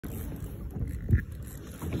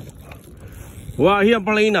We're out here in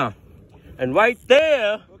Paulina. And right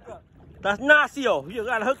there, that's Nacio. You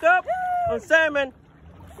gotta hook up on salmon.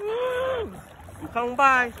 I'm coming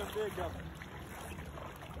by.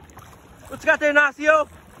 What you got there, Nacio?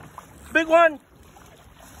 Big one?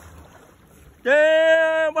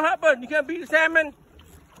 Damn, what happened? You can't beat the salmon?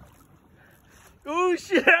 Oh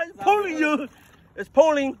shit, it's pulling you. It's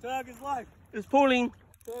pulling. Tug is life. It's pulling.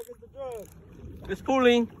 Tug is the drug. It's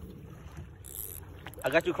pulling. I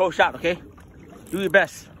got you a close shot, okay? Do your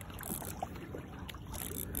best.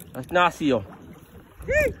 That's Nacio.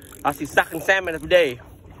 I see stocking salmon every day.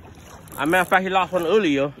 As a matter of fact, he lost one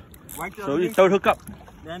earlier. Right there, So he started hook up.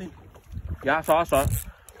 Danny. Yeah, I saw it.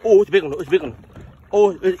 Oh, it's a big one. It's a big one.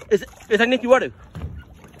 Oh, it's a nicky water.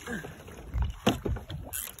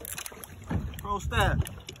 Pro stab.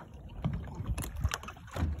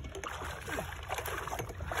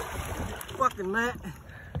 Fucking Matt.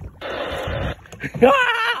 There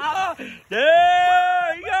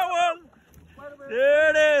you got one. There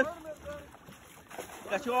it is.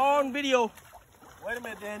 Got you on video. Wait a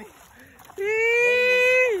minute, Danny.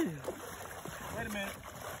 Wait Wait a minute.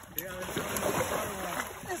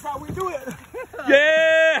 That's how we do it.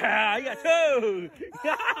 Yeah, you got two.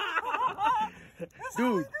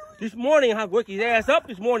 Dude, this morning I worked his ass up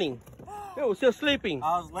this morning. He was still sleeping.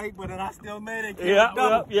 I was late, but then I still made it.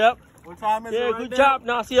 Yep. What time is it? Yeah, right good now? job,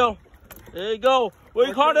 Nacio. There you go. What do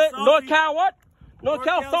you call it? North Cal what? North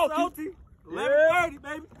Cal salty. 11:30,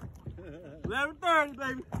 baby. 11:30,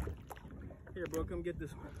 baby. Here, bro, come get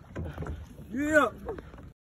this one. Yeah.